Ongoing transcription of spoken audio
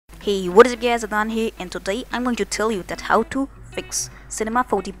Hey, what is up guys, Adan here, and today I'm going to tell you that how to fix Cinema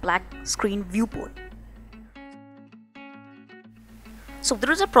 4D black screen viewport. So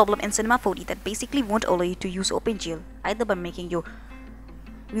there is a problem in Cinema 4D that basically won't allow you to use OpenGL, either by making your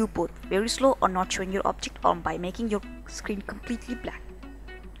viewport very slow or not showing your object, or by making your screen completely black.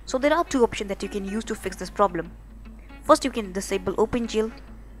 So there are two options that you can use to fix this problem. First, you can disable OpenGL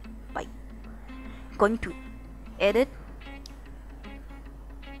by going to Edit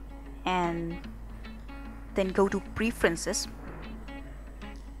and then go to Preferences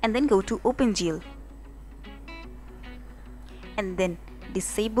and then go to OpenGL and then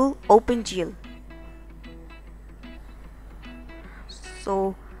disable OpenGL.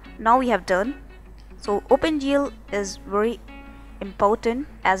 So now we have done. So OpenGL is very important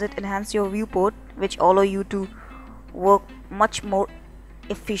as it enhances your viewport, which allow you to work much more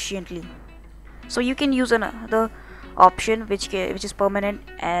efficiently. So you can use another option which is permanent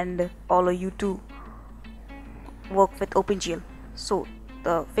and allow you to work with OpenGL. So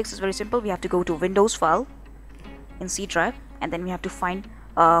the fix is very simple. We have to go to Windows File in C drive, and then we have to find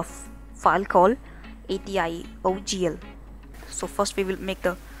a file called ATI OGL. So first we will make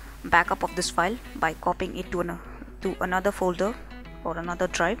the backup of this file by copying it to another folder or another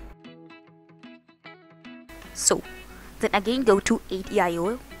drive. So then again go to ATI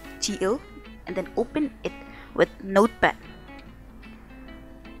OGL and then open it with Notepad,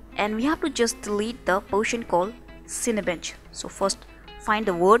 and we have to just delete the portion called Cinebench. So first find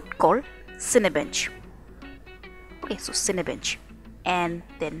the word called Cinebench. Okay, so Cinebench, and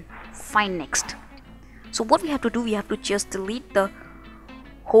then find next. So what we have to do, we have to just delete the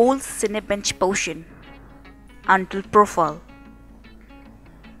whole Cinebench portion until profile.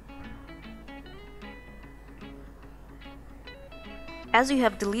 As you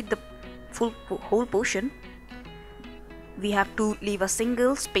have deleted the whole portion, we have to leave a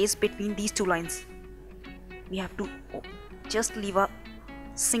single space between these two lines. We have to just leave a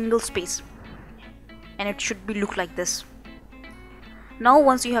single space, and it should be look like this. Now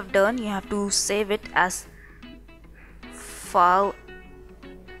once you have done, you have to save it as file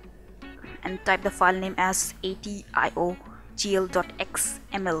and type the file name as atiogl.xml.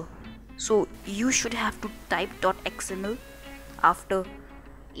 so you should have to type .xml after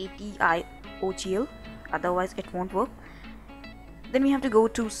ATIOGL, otherwise it won't work. Then we have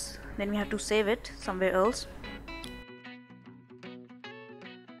to save it somewhere else.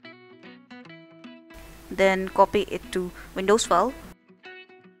 Then copy it to Windows File,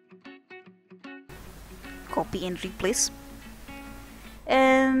 copy and replace,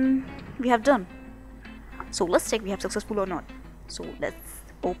 and we have done. So let's check we have successful or not. So let's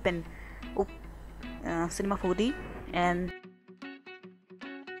open Cinema 4D and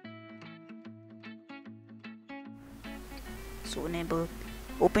so enable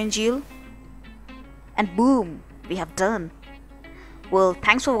OpenGL, and boom, we have done. Well,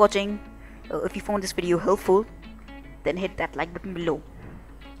 thanks for watching. If you found this video helpful, then hit that like button below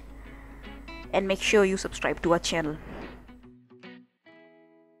and make sure you subscribe to our channel.